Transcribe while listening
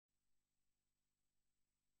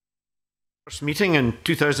First meeting in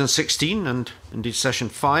 2016 and indeed session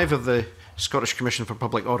 5 of the Scottish Commission for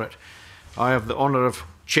Public Audit. I have the honour of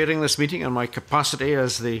chairing this meeting in my capacity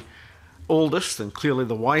as the oldest and clearly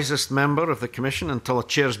the wisest member of the Commission until a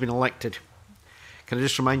chair has been elected. Can I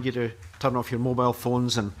just remind you to turn off your mobile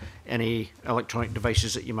phones and any electronic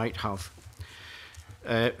devices that you might have.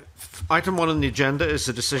 Item 1 on the agenda is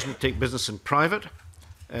the decision to take business in private.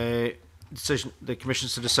 The Commission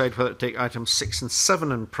is to decide whether to take items 6 and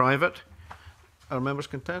 7 in private. Are members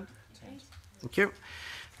content? Thank you.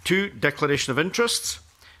 2, declaration of interests.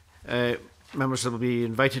 Members will be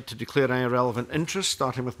invited to declare any relevant interest,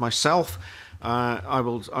 starting with myself. I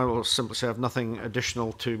will simply say I have nothing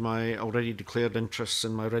additional to my already declared interests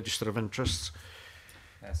in my register of interests.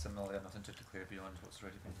 Similarly, I have nothing to declare beyond what's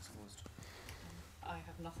already been disclosed. I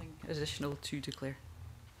have nothing additional to declare.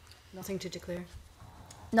 Nothing to declare.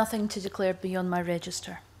 Nothing to declare beyond my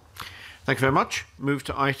register. Thank you very much. Move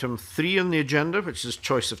to item 3 on the agenda, which is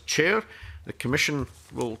choice of chair. The Commission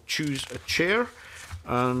will choose a chair,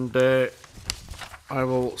 and I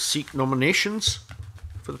will seek nominations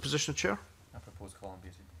for the position of chair. I propose Colin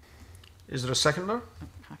Beattie. Is there a seconder?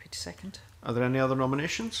 Happy to second. Are there any other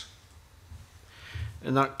nominations?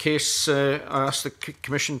 In that case, I ask the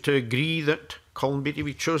Commission to agree that Colin Beattie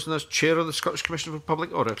be chosen as chair of the Scottish Commission for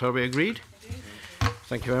Public Audit. Are we agreed?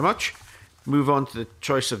 Thank you very much. Move on to the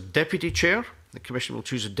choice of deputy chair. The Commission will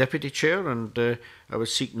choose a deputy chair, and I would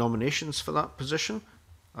seek nominations for that position.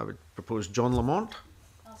 I would propose John Lamont.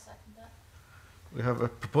 I'll second that. We have a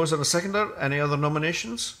proposer and a seconder. Any other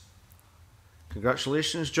nominations?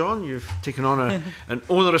 Congratulations, John. You've taken on an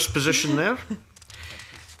onerous position there.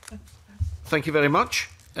 Thank you very much.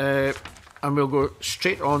 And we'll go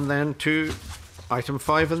straight on then to item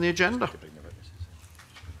 5 on the agenda.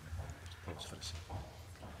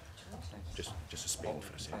 Just suspend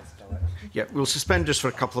for a second. Yeah, we'll suspend just for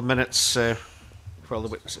a couple of minutes while the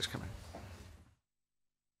witnesses come in.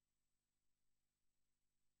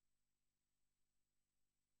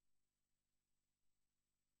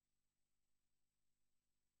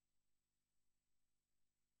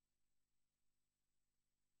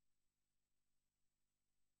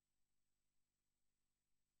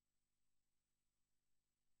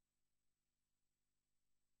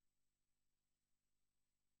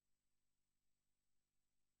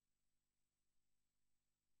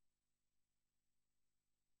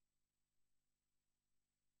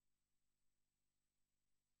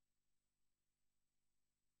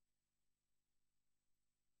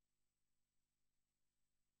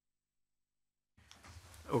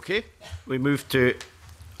 Okay, we move to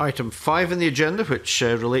item 5 on the agenda, which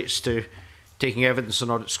relates to taking evidence on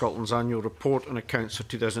Audit Scotland's annual report and accounts for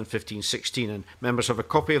 2015-16. And members have a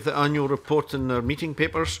copy of the annual report in their meeting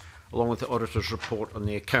papers, along with the auditor's report on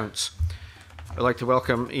the accounts. I'd like to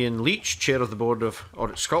welcome Ian Leach, Chair of the Board of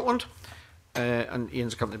Audit Scotland, and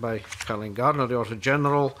Ian's accompanied by Caroline Gardner, the Auditor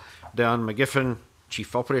General, Diane McGiffin,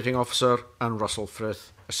 Chief Operating Officer, and Russell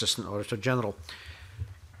Frith, Assistant Auditor General.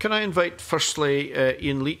 Can I invite, firstly,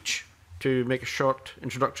 Ian Leach to make a short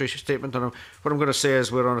introductory statement? And what I'm going to say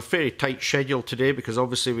is we're on a fairly tight schedule today because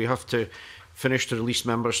obviously we have to finish to release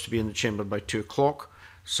members to be in the chamber by 2 o'clock.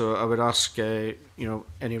 So I would ask,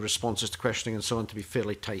 any responses to questioning and so on to be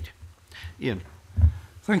fairly tight. Ian.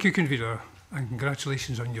 Thank you, Convener, and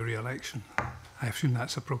congratulations on your re-election. I assume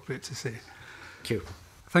that's appropriate to say. Thank you.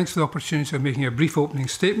 Thanks for the opportunity of making a brief opening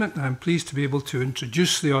statement. I'm pleased to be able to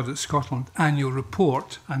introduce the Audit Scotland annual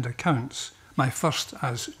report and accounts, my first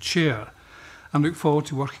as chair, and look forward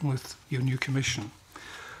to working with your new commission.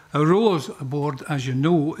 Our role as a board, as you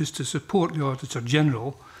know, is to support the Auditor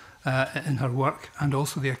General in her work, and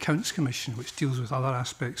also the Accounts Commission, which deals with other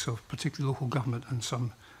aspects of particularly local government and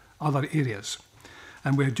some other areas.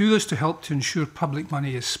 And we do this to help to ensure public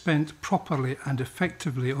money is spent properly and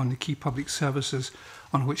effectively on the key public services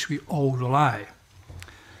on which we all rely.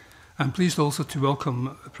 I'm pleased also to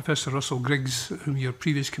welcome Professor Russell Griggs, whom your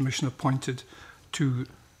previous commission appointed to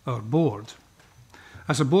our board.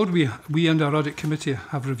 As a board, we and our audit committee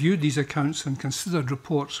have reviewed these accounts and considered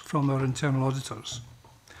reports from our internal auditors.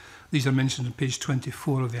 These are mentioned on page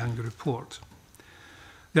 24 of the annual report.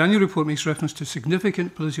 The annual report makes reference to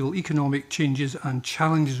significant political, economic changes and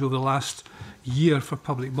challenges over the last year for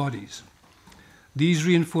public bodies. These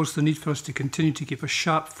reinforce the need for us to continue to keep a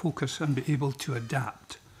sharp focus and be able to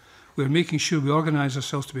adapt. We are making sure we organise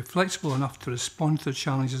ourselves to be flexible enough to respond to the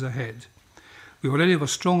challenges ahead. We already have a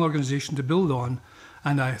strong organisation to build on,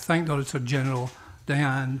 and I thank the Auditor General,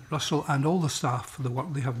 Diane, Russell and all the staff for the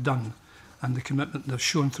work they have done and the commitment they've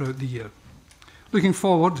shown throughout the year. Looking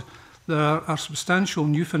forward, There are substantial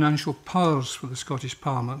new financial powers for the Scottish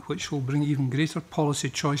Parliament, which will bring even greater policy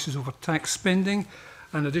choices over tax spending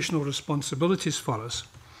and additional responsibilities for us.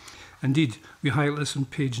 Indeed, we highlight this on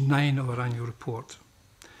page 9 of our annual report.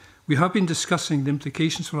 We have been discussing the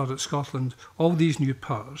implications for Audit Scotland of these new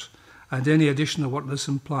powers and any additional work this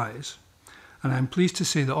implies. And I am pleased to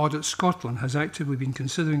say that Audit Scotland has actively been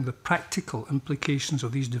considering the practical implications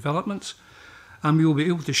of these developments, and we will be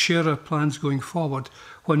able to share our plans going forward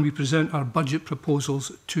when we present our budget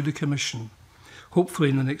proposals to the Commission, hopefully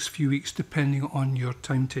in the next few weeks, depending on your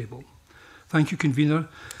timetable. Thank you, Convener.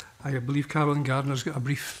 I believe Carolyn Gardner's got a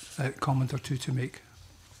brief comment or two to make.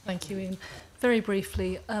 Thank you, Ian. Very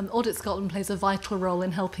briefly, Audit Scotland plays a vital role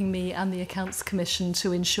in helping me and the Accounts Commission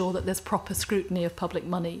to ensure that there's proper scrutiny of public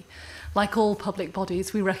money. Like all public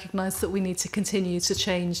bodies, we recognise that we need to continue to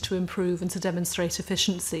change, to improve and to demonstrate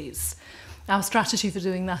efficiencies. Our strategy for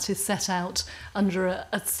doing that is set out under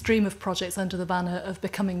a stream of projects under the banner of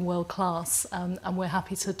becoming world class, and we're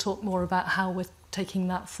happy to talk more about how we're taking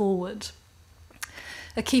that forward.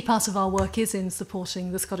 A key part of our work is in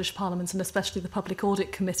supporting the Scottish Parliament and especially the Public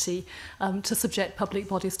Audit Committee to subject public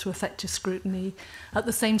bodies to effective scrutiny. At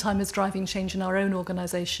the same time as driving change in our own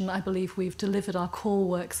organisation, I believe we've delivered our core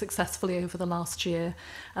work successfully over the last year,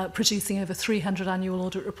 producing over 300 annual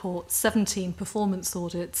audit reports, 17 performance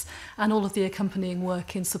audits, and all of the accompanying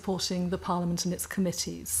work in supporting the Parliament and its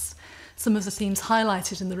committees. Some of the themes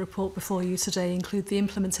highlighted in the report before you today include the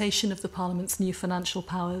implementation of the Parliament's new financial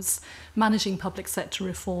powers, managing public sector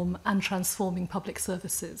reform and transforming public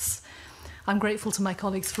services. I'm grateful to my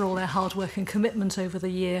colleagues for all their hard work and commitment over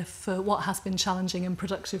the year for what has been challenging and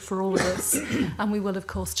productive for all of us, and we will of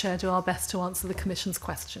course, Chair, do our best to answer the Commission's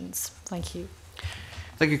questions. Thank you.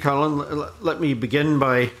 Thank you, Caroline. Let me begin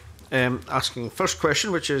by asking the first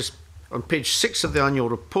question, which is on page 6 of the annual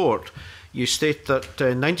report. You state that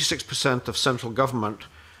 96% of central government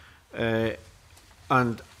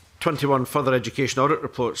and 21 further education audit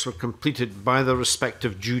reports were completed by their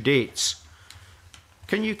respective due dates.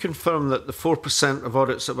 Can you confirm that the 4% of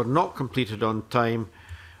audits that were not completed on time,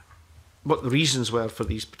 what the reasons were for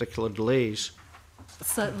these particular delays?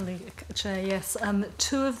 Certainly, Chair, yes.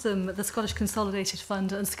 Two of them, the Scottish Consolidated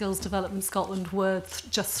Fund and Skills Development Scotland, were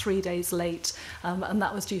just 3 days late, and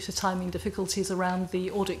that was due to timing difficulties around the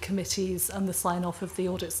audit committees and the sign-off of the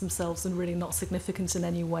audits themselves, and really not significant in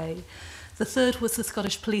any way. The third was the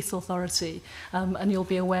Scottish Police Authority, and you'll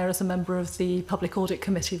be aware as a member of the Public Audit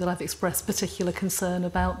Committee that I've expressed particular concern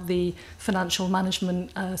about the financial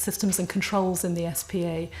management systems and controls in the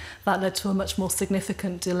SPA. That led to a much more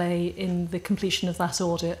significant delay in the completion of that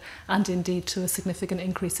audit, and indeed to a significant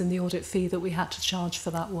increase in the audit fee that we had to charge for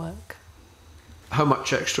that work. How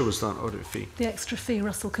much extra was that audit fee? The extra fee,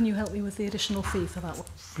 Russell, can you help me with the additional fee for that one?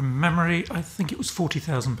 From memory, I think it was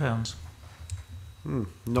 £40,000.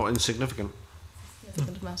 Not insignificant.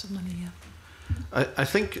 Significant amount of money, yeah. I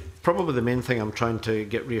think probably the main thing I'm trying to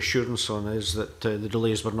get reassurance on is that the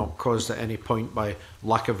delays were not caused at any point by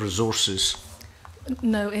lack of resources.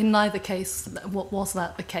 No, in neither case was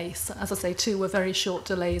that the case. As I say, two were very short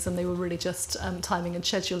delays and they were really just timing and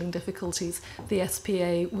scheduling difficulties. The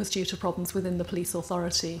SPA was due to problems within the police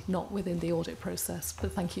authority, not within the audit process.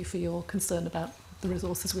 But thank you for your concern about the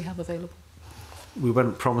resources we have available. We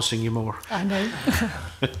weren't promising you more. I know.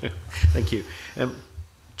 Thank you.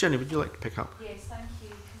 Jenny, would you like to pick up? Yes, thank you,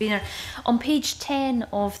 Convener. On page 10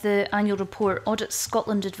 of the annual report, Audit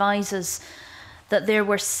Scotland advises that there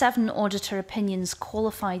were 7 auditor opinions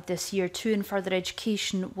qualified this year, 2 in further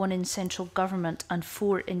education, 1 in central government and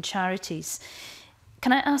 4 in charities.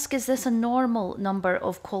 Can I ask, is this a normal number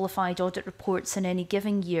of qualified audit reports in any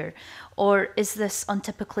given year, or is this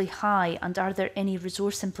untypically high, and are there any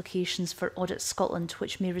resource implications for Audit Scotland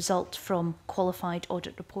which may result from qualified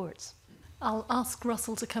audit reports? I'll ask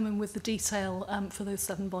Russell to come in with the detail for those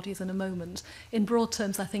 7 bodies in a moment. In broad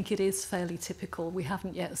terms, I think it is fairly typical. We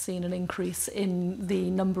haven't yet seen an increase in the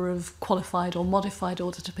number of qualified or modified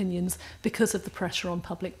audit opinions because of the pressure on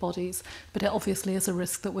public bodies. But it obviously is a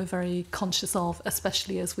risk that we're very conscious of,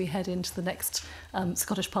 especially as we head into the next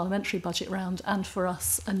Scottish parliamentary budget round, and for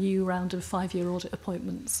us, a new round of 5-year audit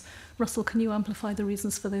appointments. Russell, can you amplify the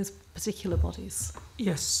reasons for those particular bodies?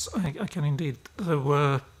 Yes, I can indeed. There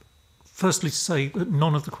were, firstly, to say that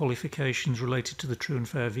none of the qualifications related to the true and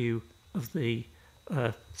fair view of the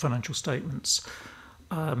financial statements.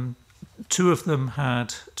 2 of them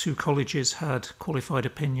had, 2 colleges had qualified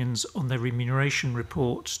opinions on their remuneration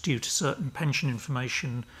reports due to certain pension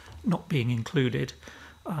information not being included,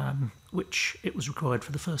 which it was required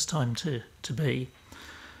for the first time to be.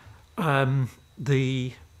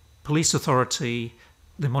 The police authority,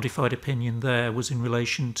 the modified opinion there was in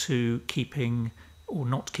relation to keeping or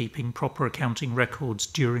not keeping proper accounting records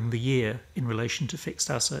during the year in relation to fixed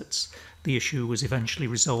assets. The issue was eventually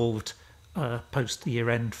resolved post the year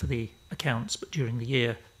end for the accounts, but during the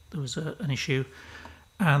year there was an issue.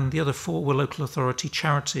 And the other 4 were local authority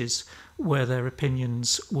charities, where their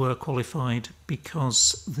opinions were qualified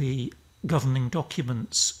because the governing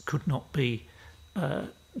documents could not be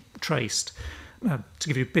traced. Now, to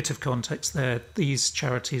give you a bit of context there, these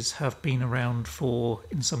charities have been around for,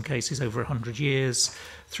 in some cases, over 100 years,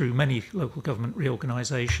 through many local government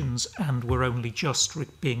reorganisations, and were only just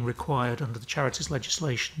being required under the charities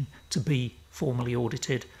legislation to be formally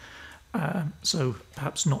audited. So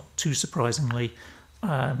perhaps not too surprisingly,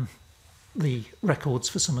 the records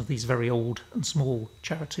for some of these very old and small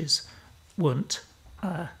charities weren't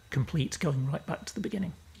complete, going right back to the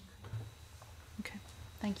beginning. Okay,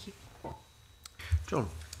 thank you. John.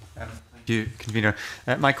 Thank you, Convener.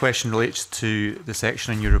 My question relates to the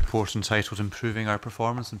section in your report entitled Improving Our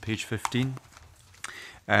Performance on page 15,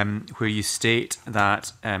 where you state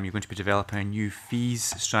that you're going to be developing a new fees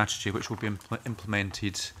strategy which will be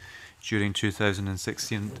implemented during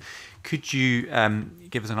 2016. Could you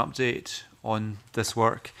give us an update on this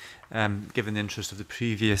work, given the interest of the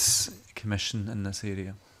previous Commission in this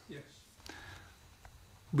area? Yes.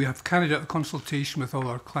 We have carried out a consultation with all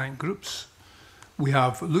our client groups. We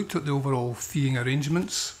have looked at the overall feeing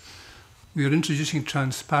arrangements. We are introducing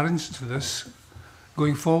transparency to this.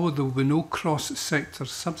 Going forward, there will be no cross-sector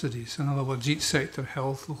subsidies. In other words, each sector,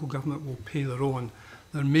 health, local government, will pay their own.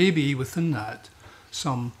 There may be, within that,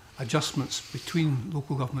 some adjustments between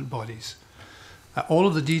local government bodies. All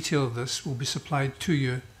of the detail of this will be supplied to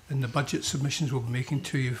you in the budget submissions we'll be making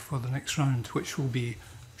to you for the next round, which will be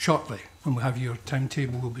shortly. When we have your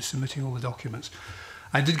timetable, we'll be submitting all the documents.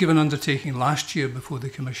 I did give an undertaking last year before the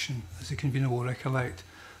Commission, as the Convener will recollect,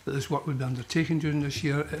 that this work would be undertaken during this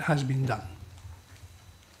year. It has been done.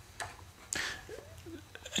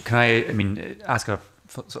 Can I ask a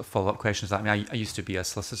sort of follow-up question to that? I used to be a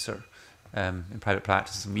solicitor in private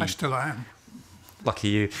practice. And I still am. Lucky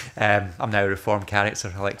you. I'm now a reformed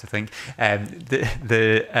character, I like to think.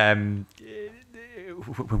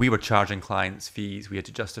 When we were charging clients fees, we had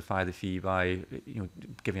to justify the fee by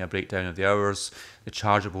giving a breakdown of the hours, the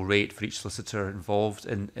chargeable rate for each solicitor involved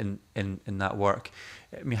in that work.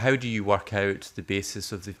 How do you work out the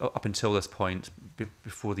basis of the, up until this point,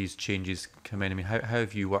 before these changes come in? How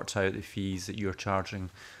have you worked out the fees that you're charging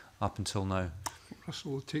up until now?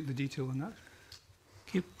 Russell will take the detail on that.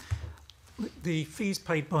 Thank you. The fees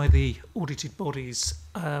paid by the audited bodies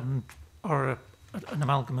are an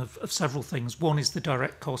amalgam of several things. One is the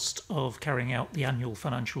direct cost of carrying out the annual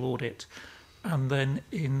financial audit, and then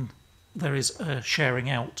there is a sharing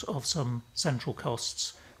out of some central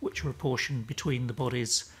costs which are apportioned between the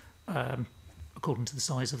bodies according to the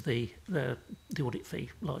size of the audit fee,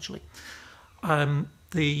 largely.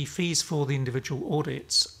 The fees for the individual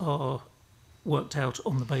audits are worked out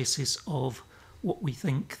on the basis of what we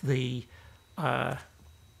think the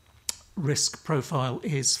risk profile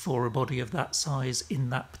is for a body of that size in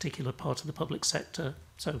that particular part of the public sector,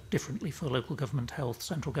 so differently for local government, health,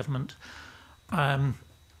 central government.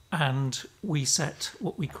 And we set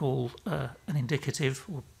what we call an indicative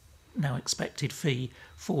or now expected fee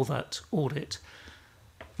for that audit.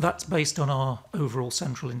 That's based on our overall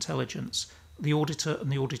central intelligence. The auditor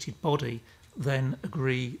and the audited body then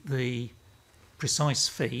agree the precise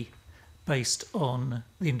fee based on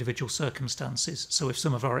the individual circumstances. So if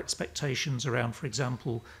some of our expectations around, for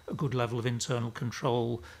example, a good level of internal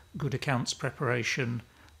control, good accounts preparation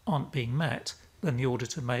aren't being met, then the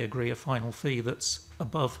auditor may agree a final fee that's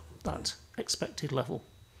above that expected level.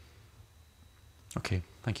 Okay,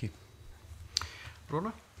 thank you.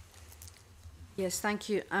 Rona? Yes, thank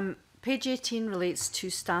you. Page 18 relates to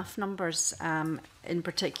staff numbers, in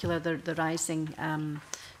particular the rising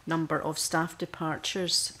number of staff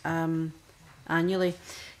departures annually.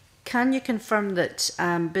 Can you confirm that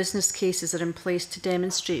business cases are in place to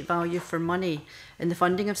demonstrate value for money in the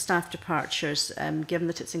funding of staff departures, given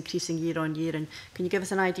that it's increasing year on year? And can you give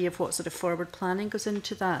us an idea of what sort of forward planning goes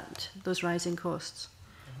into that, those rising costs?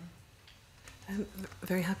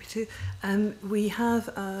 Very happy to. We have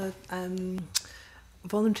a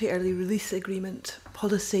voluntary early release agreement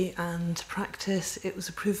policy and practice. It was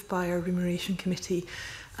approved by our remuneration committee,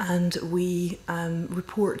 and we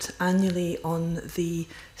report annually on the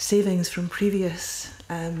savings from previous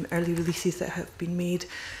early releases that have been made.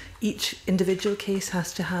 Each individual case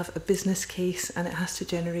has to have a business case, and it has to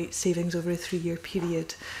generate savings over a 3-year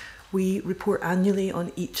period. We report annually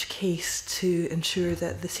on each case to ensure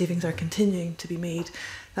that the savings are continuing to be made.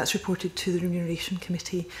 That's reported to the Remuneration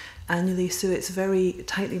Committee annually, so it's very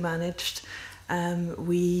tightly managed.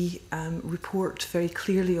 We report very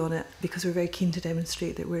clearly on it because we're very keen to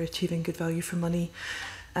demonstrate that we're achieving good value for money.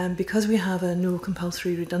 Because we have a no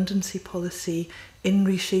compulsory redundancy policy, in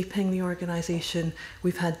reshaping the organisation,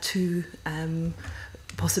 we've had two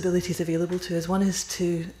possibilities available to us. One is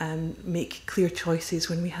to make clear choices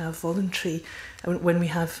when we have voluntary, when we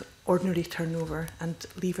have ordinary turnover and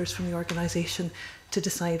leavers from the organisation, to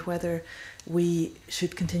decide whether we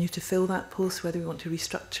should continue to fill that post, whether we want to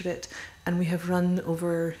restructure it. And we have run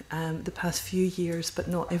over the past few years, but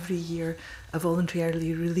not every year, a voluntary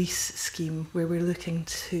early release scheme where we're looking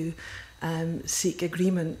to seek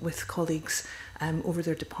agreement with colleagues over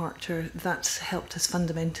their departure. That's helped us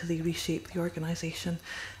fundamentally reshape the organisation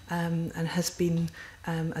and has been,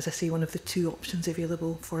 as I say, one of the two options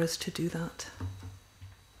available for us to do that.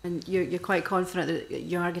 And you're quite confident that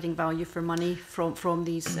you are getting value for money from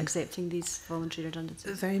these, accepting these voluntary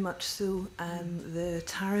redundancies? Very much so. The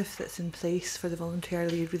tariff that's in place for the voluntary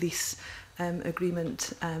early release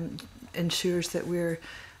agreement ensures that we're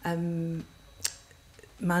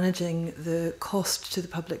managing the cost to the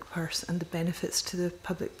public purse and the benefits to the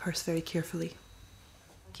public purse very carefully.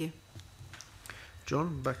 Thank you.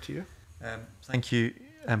 John, back to you. Thank you,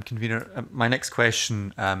 Convener. My next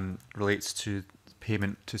question relates to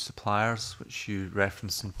payment to suppliers, which you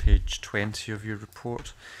reference on page 20 of your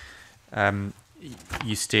report.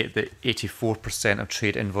 You state that 84% of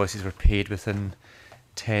trade invoices were paid within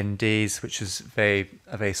 10 days, which is a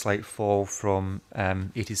very slight fall from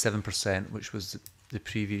 87%, which was the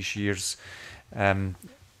previous year's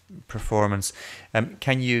performance.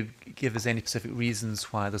 Can you give us any specific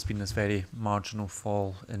reasons why there's been this very marginal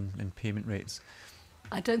fall in payment rates?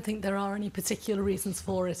 I don't think there are any particular reasons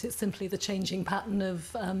for it. It's simply the changing pattern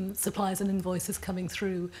of supplies and invoices coming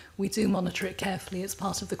through. We do monitor it carefully. It's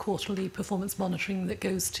part of the quarterly performance monitoring that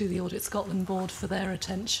goes to the Audit Scotland board for their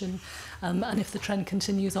attention. And if the trend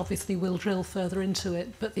continues, obviously we'll drill further into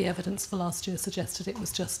it. But the evidence for last year suggested it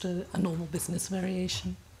was just a normal business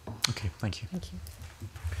variation. Okay, thank you. Thank you.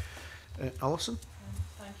 Alison?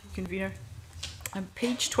 Thank you, Convener.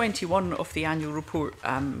 Page 21 of the annual report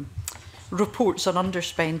reports an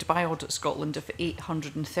underspend by Audit Scotland of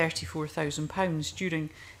 £834,000 during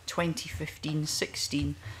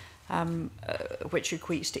 2015-16, which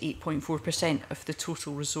equates to 8.4% of the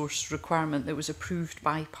total resource requirement that was approved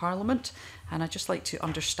by Parliament. And I'd just like to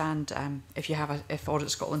understand if Audit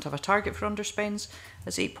Scotland have a target for underspends,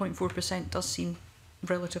 as 8.4% does seem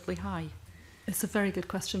relatively high. It's a very good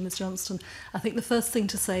question, Ms Johnston. I think the first thing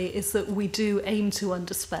to say is that we do aim to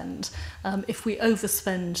underspend. If we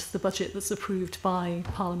overspend the budget that's approved by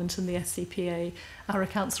Parliament and the SCPA, our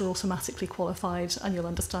accounts are automatically qualified, and you'll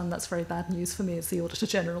understand that's very bad news for me as the Auditor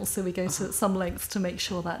General, so we go to some lengths to make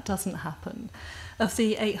sure that doesn't happen. Of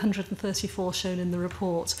the 834 shown in the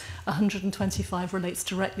report, 125 relates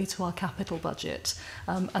directly to our capital budget,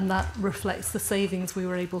 and that reflects the savings we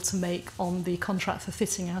were able to make on the contract for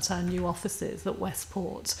fitting out our new offices at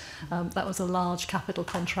Westport. That was a large capital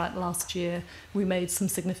contract last year. We made some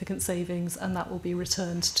significant savings, and that will be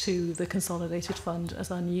returned to the Consolidated Fund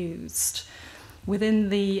as unused. Within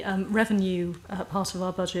the revenue part of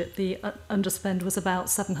our budget, the underspend was about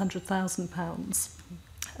 £700,000.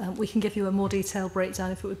 We can give you a more detailed breakdown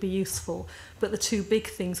if it would be useful, but the two big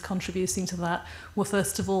things contributing to that were,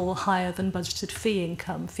 first of all, higher than budgeted fee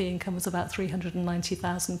income. Fee income was about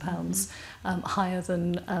 £390,000, higher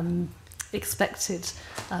than expected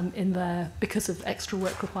in there because of extra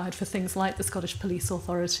work required for things like the Scottish Police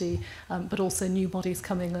Authority, but also new bodies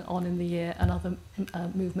coming on in the year and other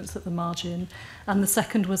movements at the margin. And the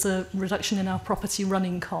second was a reduction in our property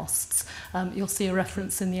running costs. You'll see a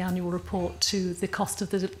reference in the annual report to the cost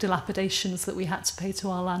of the dilapidations that we had to pay to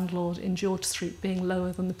our landlord in George Street being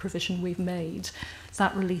lower than the provision we've made.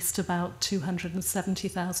 That released about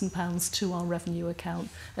 £270,000 to our revenue account,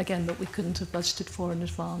 again, that we couldn't have budgeted for in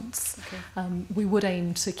advance. Okay. We would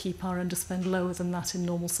aim to keep our underspend lower than that in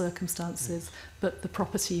normal circumstances, but the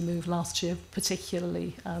property move last year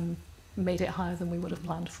particularly made it higher than we would have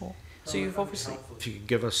planned for. So you've obviously... If you could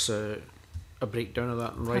give us a breakdown of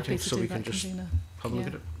that in writing so we can just have a look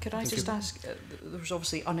at it. Could I just ask, there was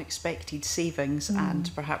obviously unexpected savings and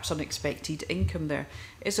perhaps unexpected income there.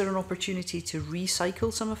 Is there an opportunity to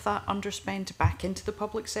recycle some of that underspend back into the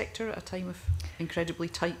public sector at a time of incredibly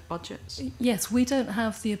tight budgets? Yes, we don't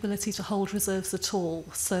have the ability to hold reserves at all.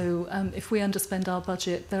 So if we underspend our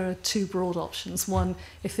budget, there are two broad options. One,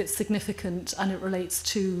 if it's significant and it relates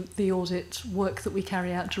to the audit work that we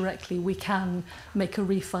carry out directly, we can make a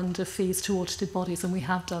refund of fees to audited bodies, and we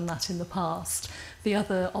have done that in the past. The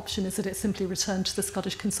other option is that it's simply returned to the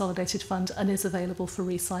Scottish Consolidated Fund and is available for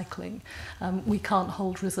recycling. We can't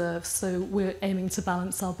hold reserves, so we're aiming to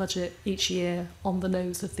balance our budget each year on the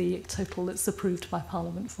nose of the total that's approved by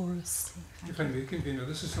Parliament for us. If I may, Convener,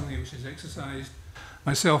 this is something which is exercised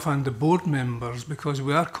myself and the board members, because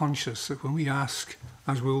we are conscious that when we ask,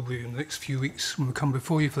 as we'll be in the next few weeks when we come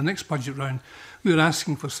before you for the next budget round, we are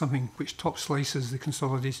asking for something which top slices the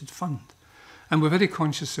Consolidated Fund. And we're very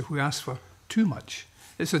conscious if we ask for too much,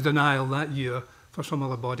 it's a denial that year for some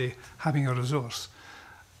other body having a resource.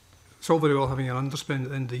 It's all very well having an underspend at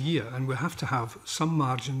the end of the year, and we have to have some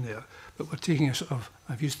margin there, but we're taking a sort of,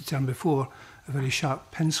 I've used the term before, a very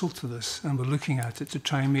sharp pencil to this, and we're looking at it to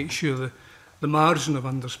try and make sure that the margin of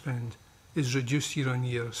underspend is reduced year on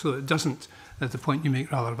year, so that it doesn't, at the point you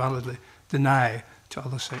make rather validly, deny to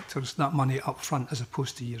other sectors that money up front as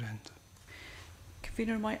opposed to year end.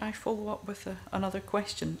 Convener, might I follow up with another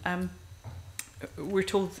question? We're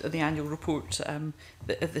told in the annual report,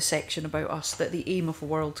 the section about us, that the aim of a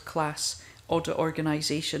world-class audit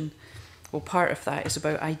organisation, well, part of that is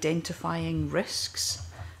about identifying risks.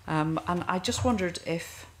 And I just wondered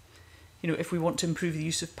if, if we want to improve the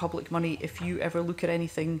use of public money, if you ever look at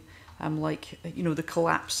anything like, the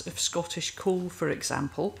collapse of Scottish coal, for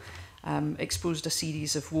example, exposed a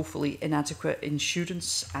series of woefully inadequate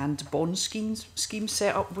insurance and bond schemes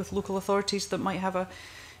set up with local authorities that might have a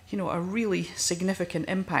really significant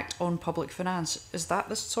impact on public finance. Is that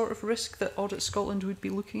the sort of risk that Audit Scotland would be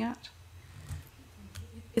looking at?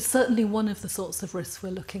 It's certainly one of the sorts of risks we're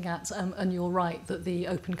looking at, and you're right that the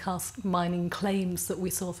open cast mining claims that we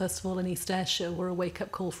saw first of all in East Ayrshire were a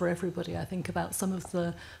wake-up call for everybody. I think about some of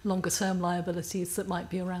the longer-term liabilities that might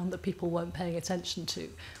be around that people weren't paying attention to.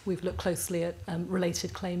 We've looked closely at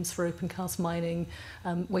related claims for open cast mining,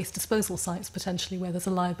 waste disposal sites potentially where there's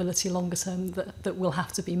a liability longer-term that will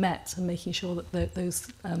have to be met, and making sure that those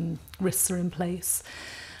risks are in place.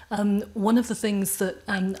 One of the things that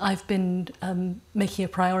I've been making a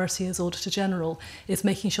priority as Auditor General is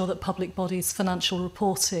making sure that public bodies' financial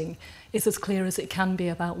reporting is as clear as it can be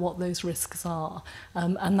about what those risks are.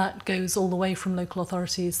 And that goes all the way from local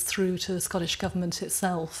authorities through to the Scottish Government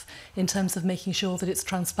itself in terms of making sure that it's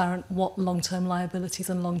transparent what long-term liabilities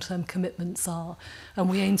and long-term commitments are. And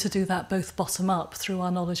we aim to do that both bottom-up through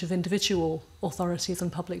our knowledge of individual authorities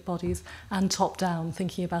and public bodies, and top-down,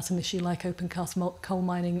 thinking about an issue like open cast coal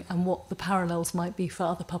mining and what the parallels might be for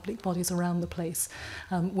other public bodies around the place.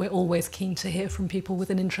 We're always keen to hear from people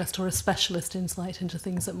with an interest or a specialist insight into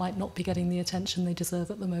things that might not be getting the attention they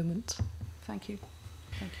deserve at the moment. Thank you.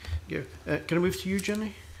 Thank you. Yeah. Can I move to you,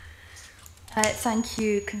 Jenny? Thank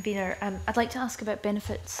you, Convener. I'd like to ask about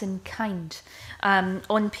benefits in kind.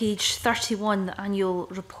 On page 31, the annual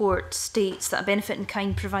report states that a benefit in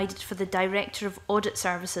kind provided for the Director of Audit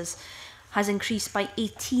Services has increased by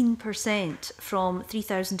 18% from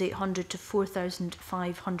 £3,800 to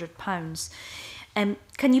 £4,500.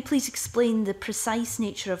 Can you please explain the precise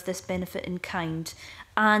nature of this benefit in kind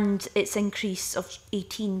and its increase of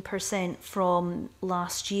 18% from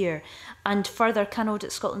last year? And further, can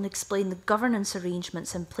Audit Scotland explain the governance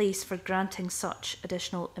arrangements in place for granting such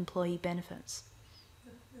additional employee benefits?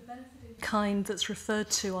 The benefit in kind that's referred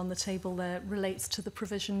to on the table there relates to the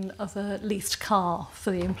provision of a leased car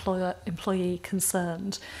for the employee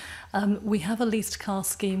concerned. We have a leased car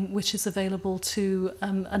scheme which is available to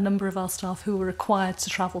a number of our staff who are required to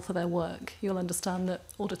travel for their work. You'll understand that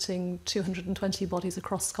auditing 220 bodies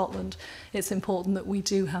across Scotland, it's important that we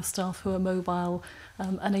do have staff who are mobile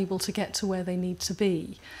and able to get to where they need to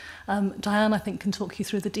be. Diane, I think, can talk you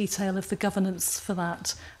through the detail of the governance for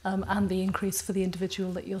that and the increase for the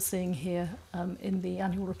individual that you're seeing here in the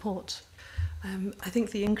annual report. I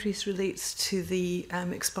think the increase relates to the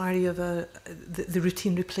expiry of the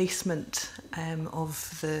routine replacement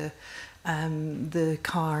of the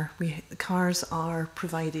car. Cars are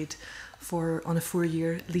provided on a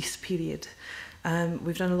 4-year lease period.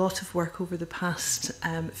 We've done a lot of work over the past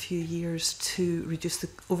few years to reduce the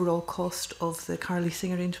overall cost of the car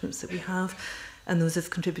leasing arrangements that we have, and those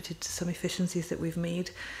have contributed to some efficiencies that we've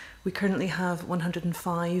made. We currently have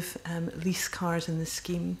 105 lease cars in the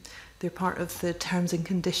scheme. They're part of the terms and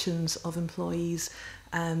conditions of employees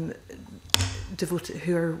who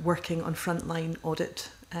are working on frontline audit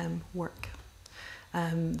work.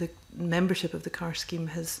 The membership of the car scheme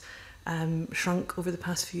has shrunk over the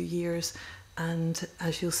past few years, and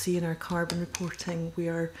as you'll see in our carbon reporting, we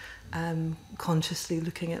are consciously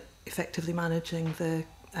looking at effectively managing the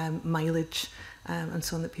mileage and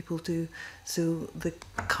so on that people do. So the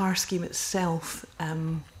car scheme itself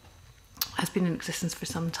has been in existence for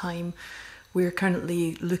some time. We're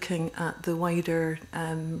currently looking at the wider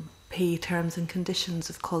pay terms and conditions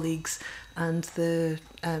of colleagues, and the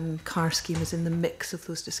car scheme is in the mix of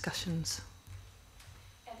those discussions.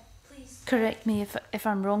 Please correct me if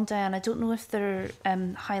I'm wrong, Diane. I don't know if there are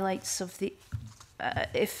highlights of the,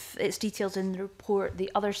 if it's detailed in the report,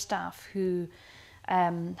 the other staff who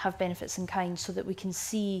have benefits in kind, so that we can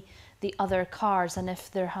see the other cars, and if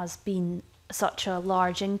there has been such a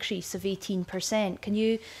large increase of 18%. Can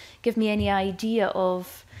you give me any idea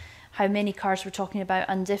of how many cars we're talking about,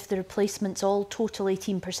 and if the replacements all total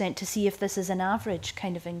 18%, to see if this is an average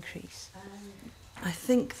kind of increase? I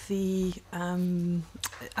think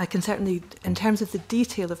I can certainly, in terms of the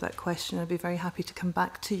detail of that question, I'd be very happy to come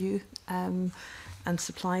back to you and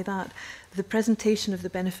supply that. The presentation of the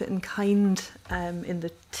benefit in kind in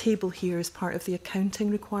the table here is part of the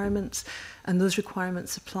accounting requirements, and those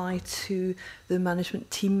requirements apply to the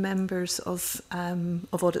management team members of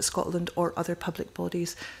Audit Scotland or other public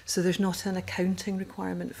bodies. So there's not an accounting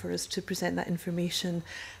requirement for us to present that information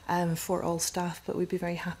for all staff, but we'd be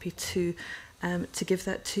very happy to give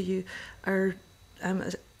that to you.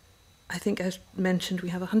 I think as mentioned, we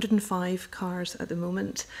have 105 cars at the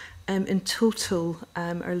moment. In total,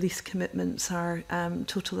 our lease commitments are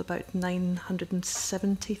total about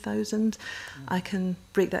 970,000. I can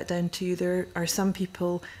break that down to you. There are some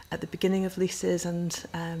people at the beginning of leases and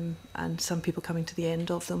some people coming to the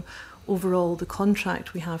end of them. Overall, the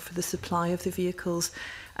contract we have for the supply of the vehicles,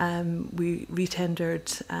 we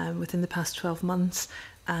retendered within the past 12 months,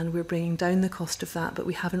 and we're bringing down the cost of that, but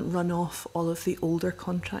we haven't run off all of the older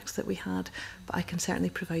contracts that we had. But I can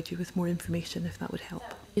certainly provide you with more information if that would help.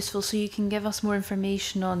 Useful, so you can give us more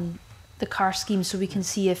information on the car scheme, so we can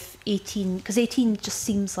see if 18, because 18 just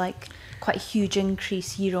seems like quite a huge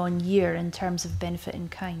increase year on year in terms of benefit in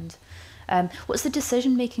kind. What's the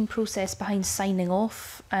decision-making process behind signing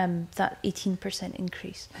off that 18%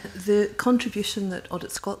 increase? The contribution that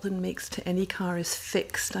Audit Scotland makes to any car is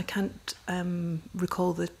fixed. I can't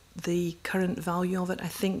recall the current value of it. I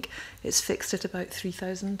think it's fixed at about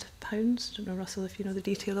 £3,000. I don't know, Russell, if you know the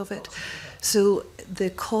detail of it. So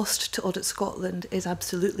the cost to Audit Scotland is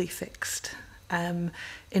absolutely fixed.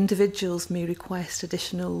 Individuals may request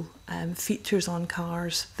additional features on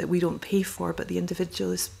cars that we don't pay for, but the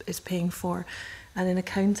individual is paying for. And in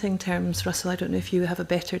accounting terms, Russell, I don't know if you have a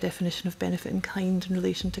better definition of benefit in kind in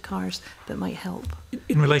relation to cars that might help.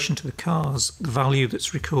 In relation to the cars, the value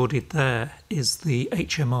that's recorded there is the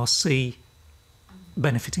HMRC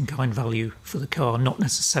benefit in kind value for the car, not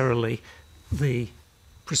necessarily the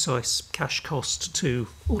precise cash cost to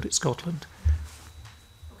Audit Scotland.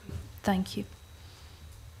 Thank you.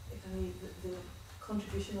 The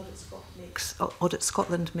contribution Audit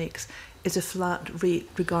Scotland makes is a flat rate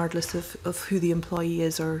regardless of who the employee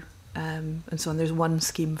is and so on. There's one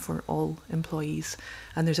scheme for all employees,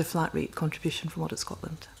 and there's a flat rate contribution from Audit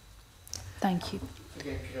Scotland. Thank you.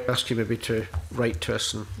 Again, could I ask you maybe to write to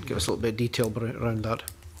us and give us a little bit of detail around that?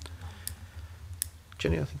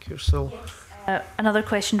 Jenny, I think you're still... Another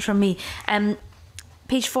question from me.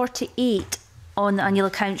 Page 48 on the annual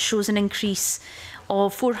account shows an increase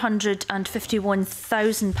of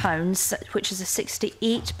 £451,000, which is a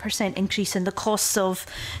 68% increase in the costs of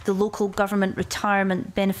the local government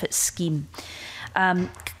retirement benefits scheme.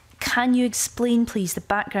 Can you explain, please, the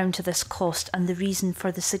background to this cost and the reason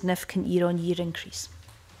for the significant year-on-year increase?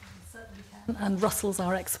 Certainly can. And Russell's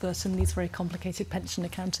our expert in these very complicated pension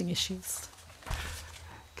accounting issues.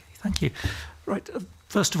 Okay, thank you. Right.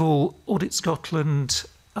 First of all, Audit Scotland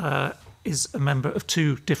is a member of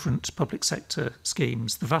two different public sector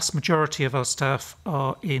schemes. The vast majority of our staff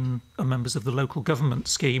are members of the local government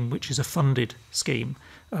scheme, which is a funded scheme.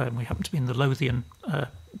 We happen to be in the Lothian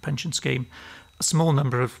pension scheme. A small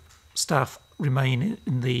number of staff remain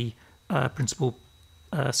in the principal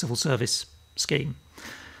civil service scheme.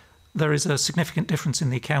 There is a significant difference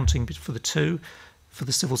in the accounting for the two. For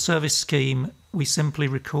the civil service scheme, we simply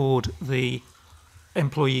record the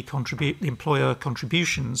employer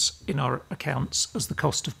contributions in our accounts as the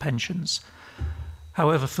cost of pensions.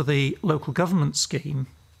 However, for the local government scheme,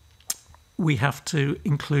 we have to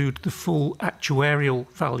include the full actuarial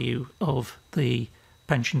value of the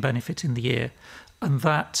pension benefit in the year, and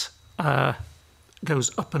that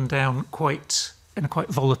goes up and down in a quite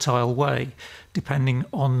volatile way, depending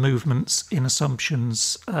on movements in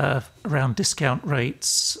assumptions around discount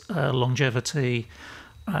rates, longevity,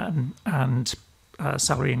 and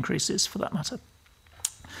salary increases, for that matter.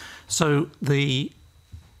 So the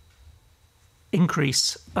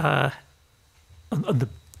increase and the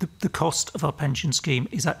cost of our pension scheme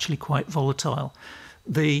is actually quite volatile.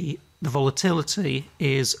 The volatility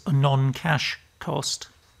is a non-cash cost,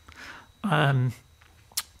 and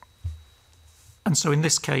And so in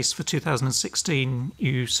this case, for 2016,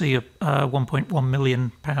 you see a £1.1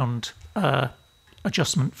 million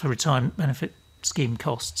adjustment for retirement benefit scheme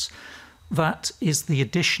costs. That is the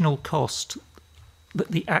additional cost that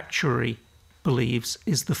the actuary believes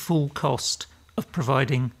is the full cost of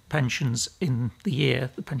providing pensions in the year,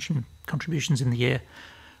 the pension contributions in the year,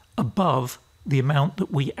 above the amount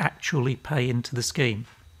that we actually pay into the scheme.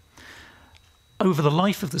 Over the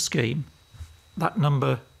life of the scheme, that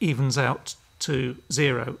number evens out to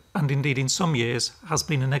zero, and indeed in some years has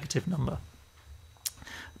been a negative number.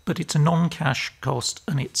 But it's a non-cash cost,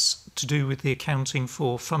 and it's to do with the accounting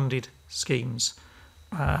for funded schemes,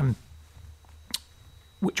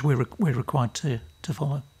 which we're required to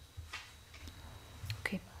follow.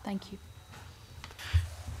 Okay, thank you.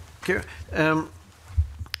 Okay,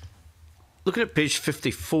 looking at page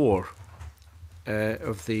 54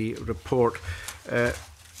 of the report, the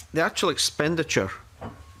actual expenditure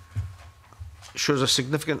shows a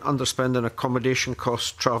significant underspend in accommodation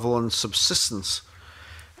costs, travel and subsistence.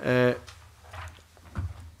 Were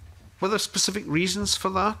there specific reasons for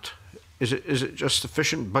that? Is it just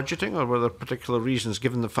efficient budgeting, or were there particular reasons,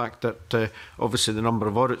 given the fact that obviously the number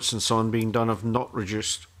of audits and so on being done have not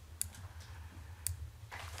reduced?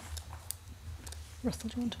 Russell,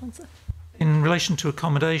 do you want to answer? In relation to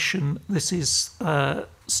accommodation, this is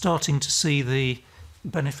starting to see the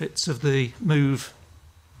benefits of the move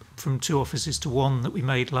from 2 offices to 1 that we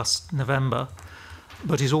made last November,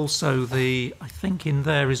 but is also I think in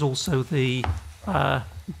there is also the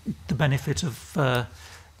benefit of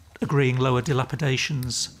agreeing lower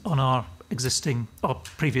dilapidations on our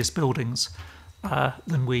previous buildings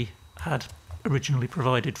than we had originally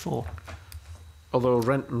provided for. Although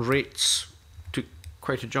rent and rates took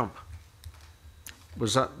quite a jump.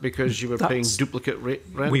 Was that because you were paying duplicate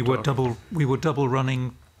rent? We were double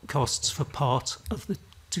running costs for part of the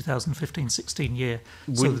 2015-16 year.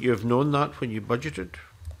 Wouldn't you have known that when you budgeted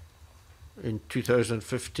in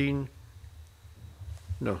 2015?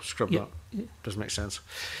 No, scrub that. Yeah. Doesn't make sense.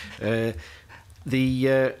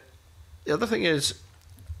 The other thing is,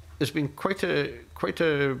 there's been quite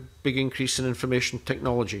a big increase in information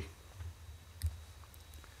technology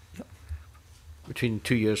between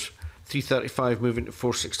 2 years. 335 moving to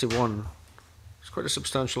 461. It's quite a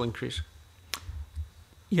substantial increase.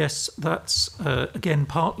 Yes, that's again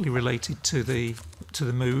partly related to the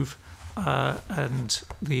move and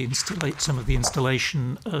some of the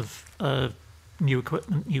installation of new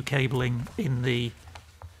equipment, new cabling in the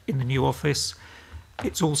new office.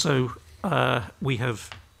 It's also we have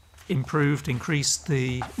increased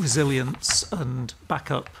the resilience and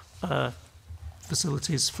backup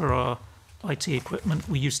facilities for our IT equipment.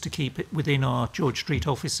 We used to keep it within our George Street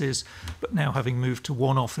offices, but now having moved to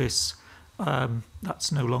 1 office,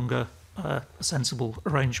 that's no longer a sensible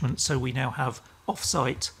arrangement. So we now have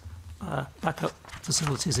off-site backup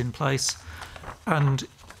facilities in place. And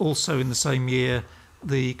also in the same year,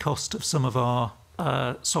 the cost of some of our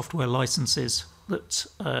software licenses that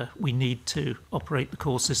we need to operate the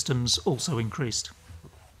core systems also increased.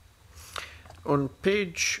 On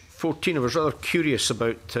page 14, I was rather curious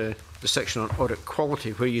about the section on audit quality,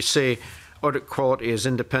 where you say audit quality is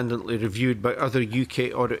independently reviewed by other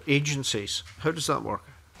UK audit agencies. How does that work?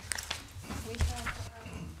 We have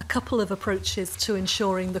a couple of approaches to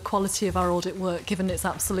ensuring the quality of our audit work, given its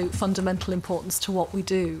absolute fundamental importance to what we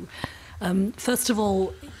do. First of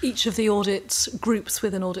all, each of the audit groups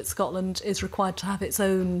within Audit Scotland is required to have its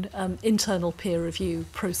own internal peer review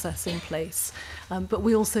process in place. But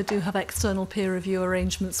we also do have external peer review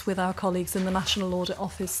arrangements with our colleagues in the National Audit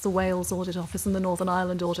Office, the Wales Audit Office and the Northern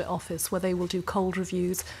Ireland Audit Office, where they will do cold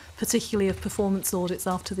reviews, particularly of performance audits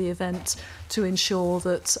after the event, to ensure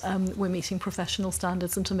that we're meeting professional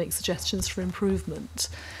standards and to make suggestions for improvement.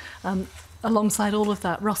 Alongside all of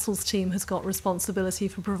that, Russell's team has got responsibility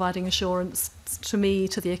for providing assurance to me,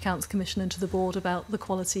 to the Accounts Commission and to the Board about the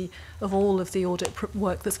quality of all of the audit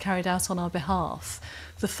work that's carried out on our behalf.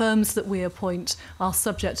 The firms that we appoint are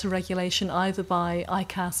subject to regulation either by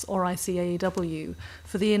ICAS or ICAEW.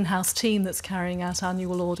 For the in-house team that's carrying out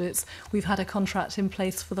annual audits, we've had a contract in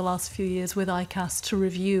place for the last few years with ICAS to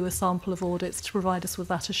review a sample of audits to provide us with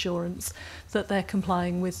that assurance that they're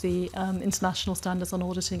complying with the international standards on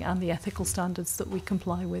auditing and the ethical standards that we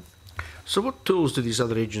comply with. So what tools do these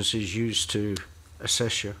other agencies use to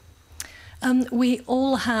assess you? We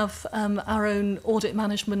all have our own audit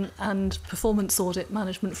management and performance audit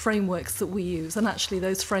management frameworks that we use, and actually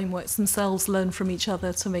those frameworks themselves learn from each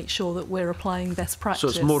other to make sure that we're applying best practice. So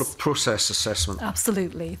it's more a process assessment?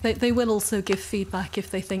 Absolutely. They will also give feedback if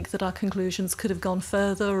they think that our conclusions could have gone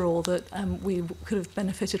further, or that we could have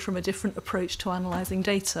benefited from a different approach to analysing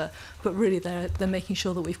data, but really they're making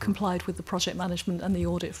sure that we've complied with the project management and the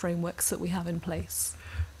audit frameworks that we have in place.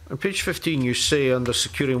 On page 15, you say under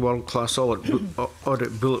securing world-class audit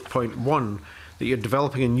bullet point 1 that you're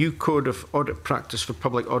developing a new code of audit practice for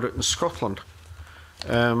public audit in Scotland.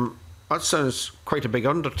 That sounds quite a big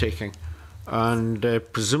undertaking, and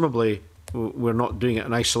presumably we're not doing it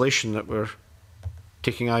in isolation, that we're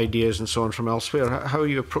taking ideas and so on from elsewhere. How are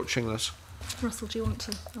you approaching this? Russell, do you want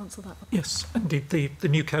to answer that? Yes, indeed. The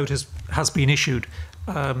new code has been issued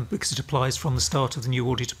because it applies from the start of the new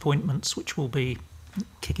audit appointments, which will be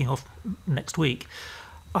kicking off next week.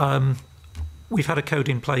 We've had a code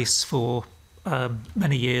in place for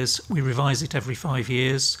many years. We revise it every 5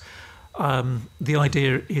 years. The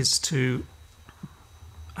idea is to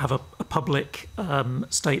have a public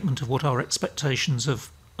statement of what our expectations of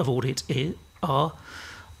audit are.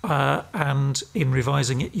 And in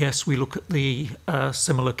revising it, yes, we look at the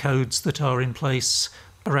similar codes that are in place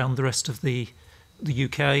around the rest of the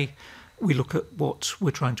UK. We look at what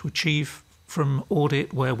we're trying to achieve from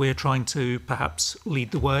audit, where we're trying to perhaps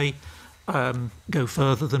lead the way, go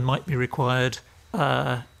further than might be required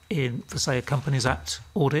in, for say, a Companies Act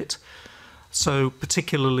audit. So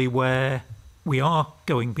particularly where we are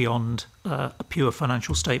going beyond a pure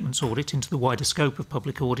financial statements audit into the wider scope of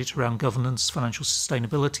public audit around governance, financial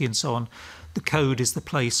sustainability and so on, the code is the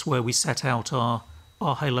place where we set out our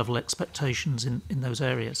high-level expectations in those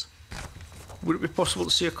areas. Would it be possible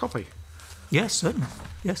to see a copy? Yes, certainly.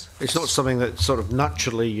 Yes. It's not something that sort of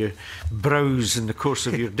naturally you browse in the course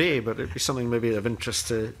of your day, but it'd be something maybe of interest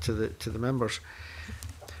to the members.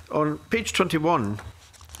 On page 21,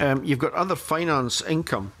 you've got other finance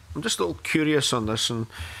income. I'm just a little curious on this, and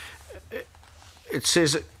it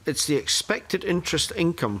says it's the expected interest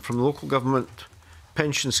income from local government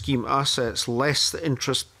pension scheme assets less the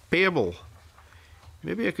interest payable.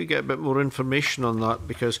 Maybe I could get a bit more information on that,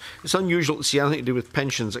 because it's unusual to see anything to do with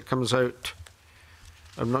pensions that comes out.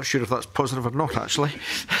 I'm not sure if that's positive or not, actually.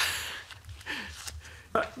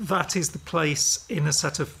 That is the place in a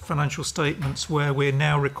set of financial statements where we're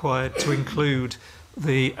now required to include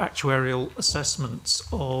the actuarial assessments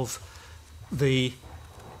of the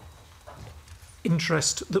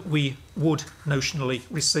interest that we would notionally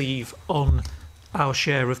receive on our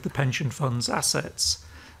share of the pension fund's assets.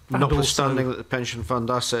 Notwithstanding that the pension fund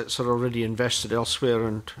assets are already invested elsewhere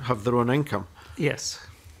and have their own income. Yes.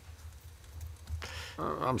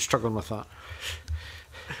 I'm struggling with that.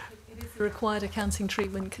 It is the required accounting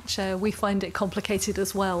treatment, Chair. We find it complicated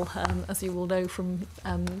as well, as you will know from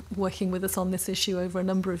working with us on this issue over a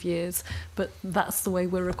number of years, but that's the way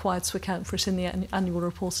we're required to account for it in the annual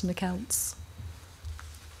report and accounts.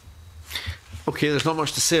 Okay, there's not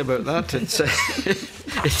much to say about that. It's,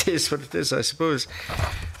 it is what it is, I suppose.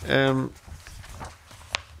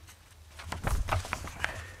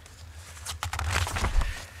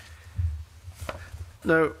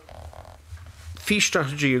 Now, fee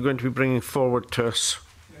strategy you're going to be bringing forward to us.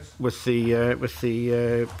 Yes. with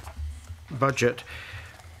the budget.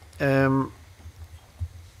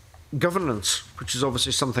 Governance, which is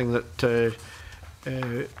obviously something that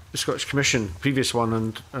the Scottish Commission, previous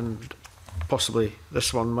one and possibly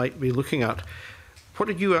this one, might be looking at. What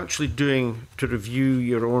are you actually doing to review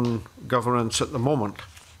your own governance at the moment?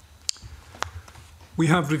 We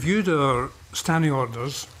have reviewed our standing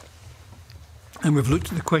orders, and we've looked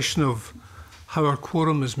at the question of how our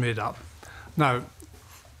quorum is made up. Now,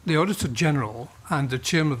 the Auditor General and the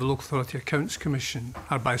Chairman of the Local Authority Accounts Commission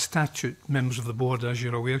are by statute members of the board, as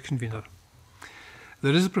you're aware, Convener.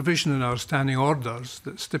 There is a provision in our standing orders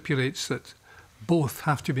that stipulates that both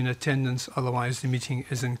have to be in attendance, otherwise the meeting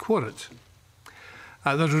is inquorate.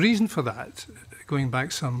 There's a reason for that, going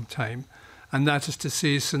back some time, and that is to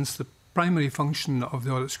say, since the primary function of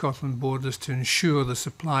the Audit Scotland Board is to ensure the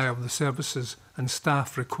supply of the services and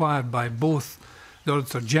staff required by both the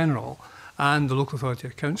Auditor General and the Local Authority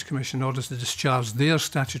Accounts Commission in order to discharge their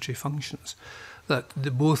statutory functions, that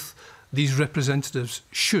both these representatives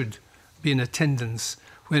should be in attendance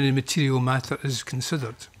when a material matter is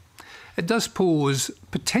considered. It does pose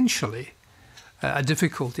potentially a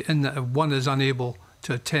difficulty in that if one is unable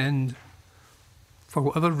to attend for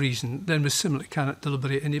whatever reason, then we simply cannot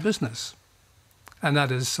deliberate any business. And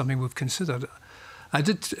that is something we've considered. I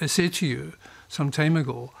did say to you some time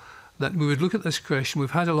ago that we would look at this question.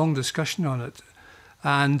 We've had a long discussion on it,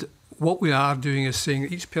 And what we are doing is saying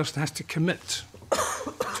that each person has to commit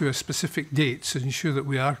to a specific date to ensure that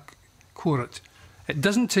we are quorate. It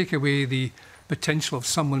doesn't take away the potential of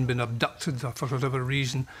someone being abducted or for whatever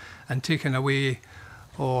reason and taken away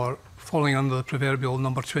or falling under the proverbial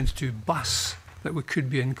number 22 bus that we could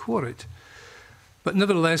be in quorate. But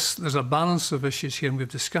nevertheless, there's a balance of issues here, and we've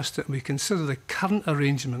discussed it, and we consider the current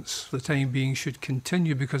arrangements for the time being should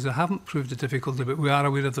continue because they haven't proved a difficulty, but we are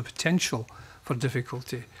aware of the potential for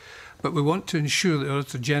difficulty. But we want to ensure that the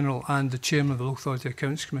Auditor General and the Chairman of the Local Authority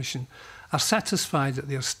Accounts Commission are satisfied that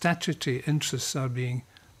their statutory interests are being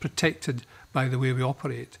protected by the way we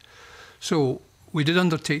operate. So we did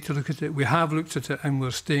undertake to look at it, we have looked at it, and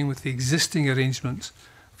we're staying with the existing arrangements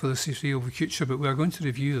for the foreseeable future, but we are going to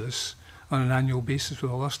review this on an annual basis with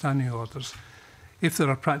all our standing orders. If there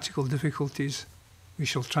are practical difficulties, we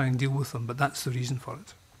shall try and deal with them, but that's the reason for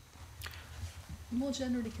it. More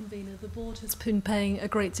generally, Convener, the Board has been paying a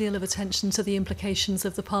great deal of attention to the implications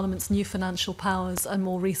of the Parliament's new financial powers and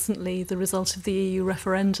more recently the result of the EU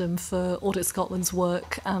referendum for Audit Scotland's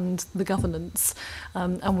work and the governance.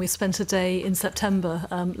 And we spent a day in September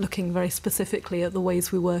looking very specifically at the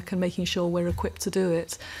ways we work and making sure we're equipped to do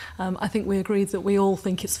it. I think we agreed that we all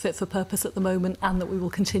think it's fit for purpose at the moment and that we will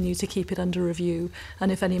continue to keep it under review.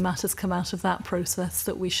 And if any matters come out of that process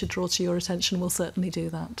that we should draw to your attention, we'll certainly do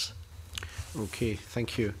that. Okay,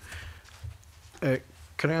 thank you. Can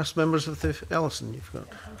I ask members of the Ellison you've got?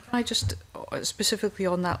 Can I just, specifically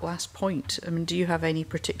on that last point, I mean, do you have any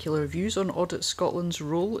particular views on Audit Scotland's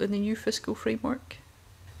role in the new fiscal framework?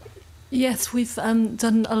 Yes, we've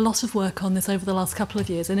done a lot of work on this over the last couple of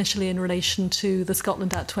years, initially in relation to the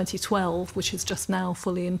Scotland Act 2012, which is just now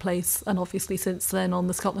fully in place, and obviously since then on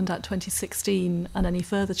the Scotland Act 2016 and any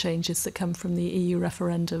further changes that come from the EU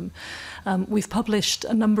referendum. We've published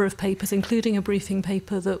a number of papers, including a briefing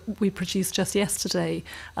paper that we produced just yesterday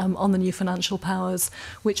on the new financial powers,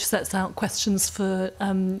 which sets out questions for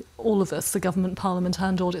all of us, the Government, Parliament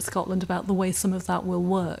and Audit Scotland, about the way some of that will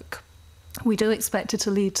work. We do expect it to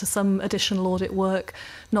lead to some additional audit work,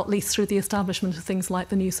 not least through the establishment of things like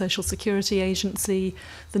the new Social Security Agency,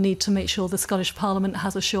 the need to make sure the Scottish Parliament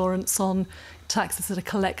has assurance on taxes that are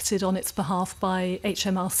collected on its behalf by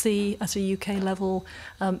HMRC at a UK level,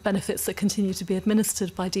 benefits that continue to be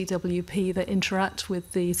administered by DWP that interact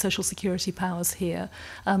with the social security powers here,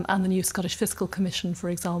 and the new Scottish Fiscal Commission, for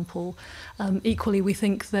example. Equally, we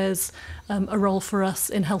think there's a role for us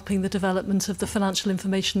in helping the development of the financial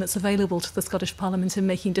information that's available to the Scottish Parliament in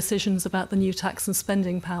making decisions about the new tax and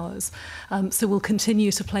spending powers. So we'll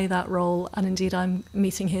continue to play that role, and indeed I'm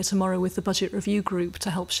meeting here tomorrow with the Budget Review Group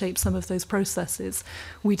to help shape some of those processes.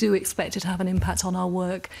 We do expect it to have an impact on our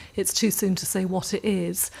work. It's too soon to say what it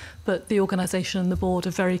is, but the organisation and the board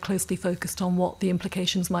are very closely focused on what the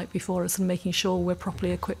implications might be for us and making sure we're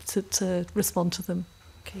properly equipped to respond to them.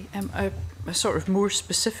 Okay, a sort of more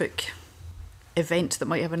specific event that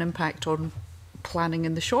might have an impact on planning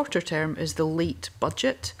in the shorter term is the late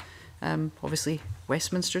budget. Obviously,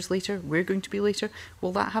 Westminster's later, we're going to be later.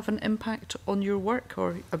 Will that have an impact on your work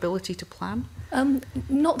or ability to plan?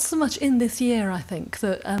 Not so much in this year, I think.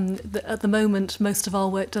 That at the moment, most of our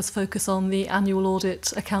work does focus on the annual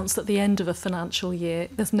audit accounts at the end of a financial year.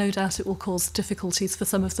 There's no doubt it will cause difficulties for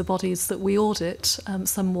some of the bodies that we audit,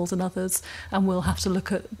 some more than others, and we'll have to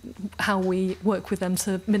look at how we work with them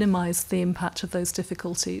to minimise the impact of those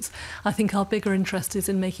difficulties. I think our bigger interest is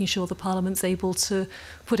in making sure the Parliament's able to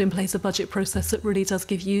put in place a budget process that really does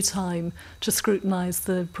give you time to scrutinise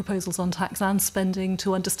the proposals on tax and spending,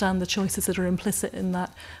 to understand the choices that are implicit in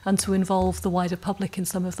that, and to involve the wider public in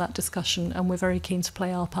some of that discussion. And we're very keen to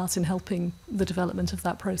play our part in helping the development of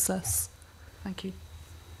that process. Thank you.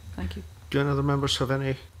 Thank you. Do any other members have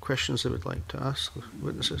any questions they would like to ask the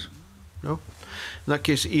witnesses? No? In that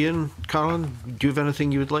case, Ian, Carolyn, do you have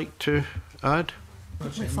anything you would like to add?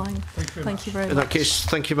 We're fine. Thank you very much. In that case,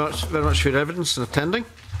 thank you very much for your evidence and attending,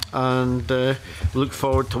 and we look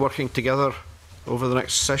forward to working together over the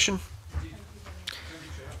next session.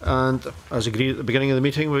 And as agreed at the beginning of the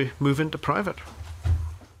meeting, we move into private.